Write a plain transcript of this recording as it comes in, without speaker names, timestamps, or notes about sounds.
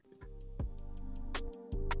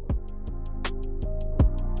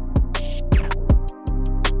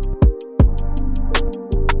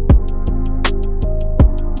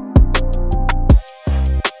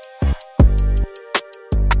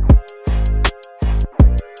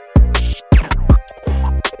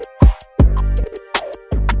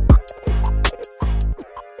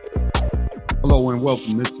Hello and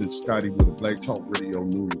welcome. This is Scotty with a Black Talk Radio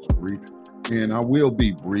News Brief. And I will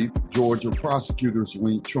be brief. Georgia prosecutors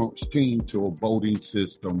link Trump's team to a voting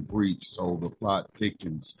system breach, so the plot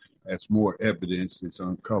thickens as more evidence is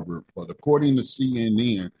uncovered. But according to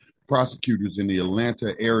CNN, prosecutors in the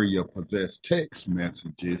Atlanta area possess text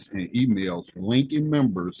messages and emails linking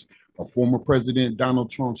members of former President Donald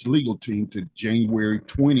Trump's legal team to January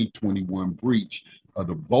 2021 breach of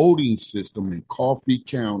the voting system in Coffee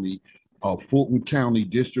County. Fulton County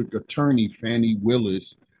District Attorney Fannie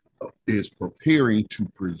Willis is preparing to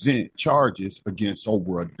present charges against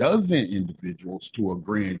over a dozen individuals to a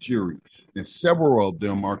grand jury, and several of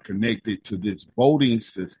them are connected to this voting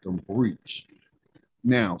system breach.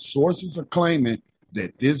 Now, sources are claiming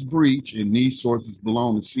that this breach, and these sources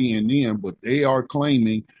belong to CNN, but they are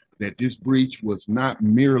claiming that this breach was not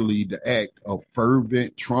merely the act of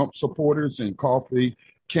fervent Trump supporters in Coffee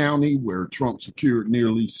County, where Trump secured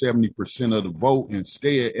nearly 70% of the vote.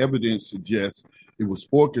 Instead, evidence suggests it was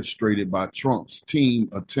orchestrated by Trump's team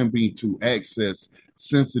attempting to access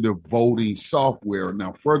sensitive voting software.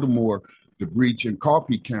 Now, furthermore, the breach in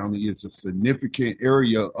Coffee County is a significant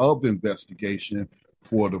area of investigation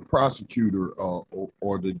for the prosecutor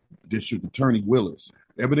or the district attorney Willis.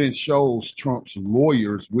 Evidence shows Trump's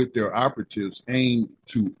lawyers with their operatives aim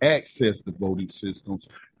to access the voting systems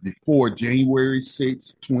before January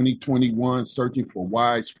 6, 2021, searching for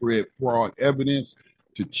widespread fraud evidence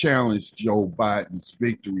to challenge Joe Biden's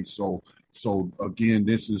victory. So again,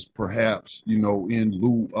 this is perhaps, in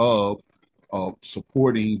lieu of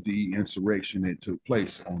supporting the insurrection that took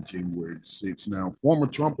place on January 6th. Now, former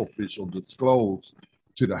Trump official disclosed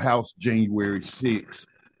to the House January 6th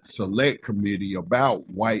Select Committee about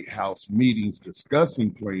White House meetings discussing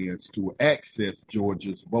plans to access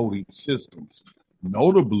Georgia's voting systems.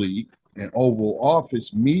 Notably, an Oval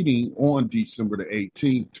Office meeting on December the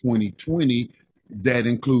 18th, 2020, that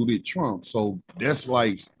included Trump. So that's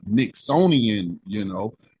like Nixonian,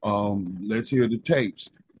 let's hear the tapes.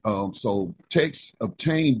 So texts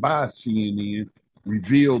obtained by CNN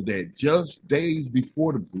revealed that just days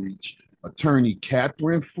before the breach, attorney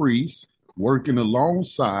Catherine Freese, working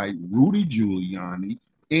alongside Rudy Giuliani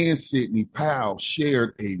and Sidney Powell,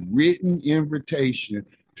 shared a written invitation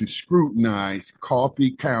to scrutinize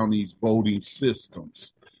Coffee County's voting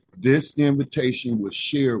systems. This invitation was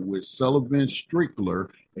shared with Sullivan Strickler,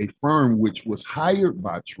 a firm which was hired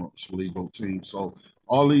by Trump's legal team. So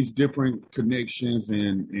all these different connections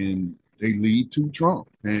and they lead to Trump.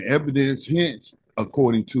 And evidence hints,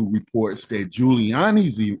 according to reports, that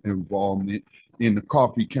Giuliani's involvement in the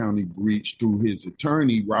Coffee County breach through his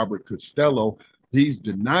attorney, Robert Costello, he's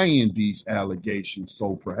denying these allegations.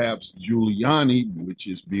 So perhaps Giuliani, which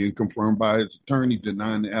is being confirmed by his attorney,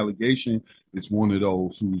 denying the allegation, is one of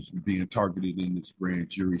those who's being targeted in this grand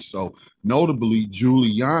jury. So notably,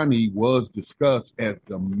 Giuliani was discussed as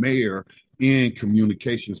the mayor in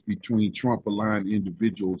communications between Trump-aligned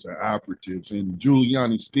individuals and operatives. And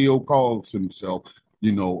Giuliani still calls himself,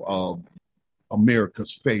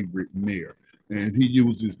 America's favorite mayor. And he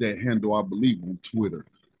uses that handle, I believe, on Twitter.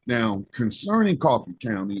 Now, concerning Coffee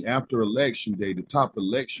County, after Election Day, the top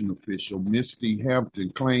election official, Misty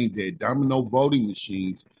Hampton, claimed that domino voting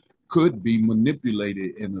machines could be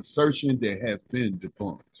manipulated, an assertion that has been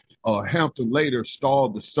debunked. Hampton later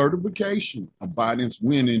stalled the certification of Biden's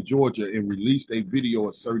win in Georgia and released a video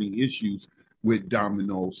asserting issues with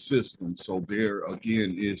domino systems. So there,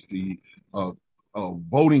 again, is the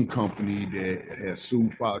voting company that has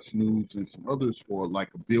sued Fox News and some others for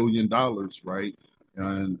like $1 billion, right?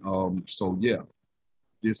 And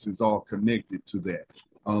this is all connected to that.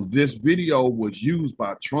 This video was used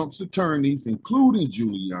by Trump's attorneys, including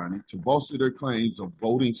Giuliani, to bolster their claims of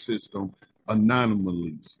voting system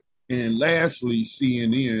anomalies. And lastly,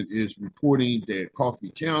 CNN is reporting that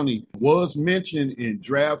Coffee County was mentioned in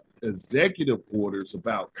draft executive orders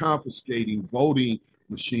about confiscating voting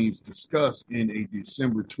machines discussed in a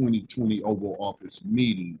December 2020 Oval Office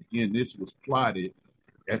meeting. Again, this was plotted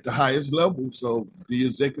at the highest levels of the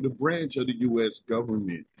executive branch of the U.S.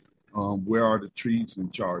 government. Where are the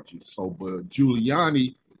treason charges? So, but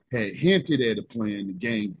Giuliani had hinted at a plan to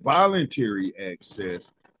gain voluntary access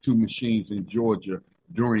to machines in Georgia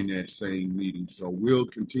during that same meeting. So we'll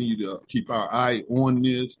continue to keep our eye on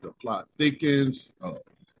this. The plot thickens.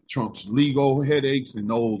 Trump's legal headaches and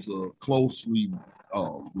those closely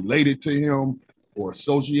related to him or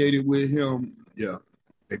associated with him,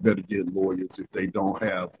 they better get lawyers if they don't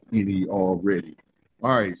have any already.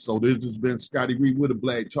 All right, so this has been Scotty Reed with a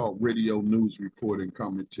Black Talk Radio News Report and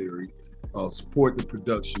Commentary. Support the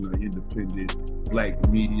production of independent Black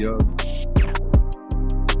media.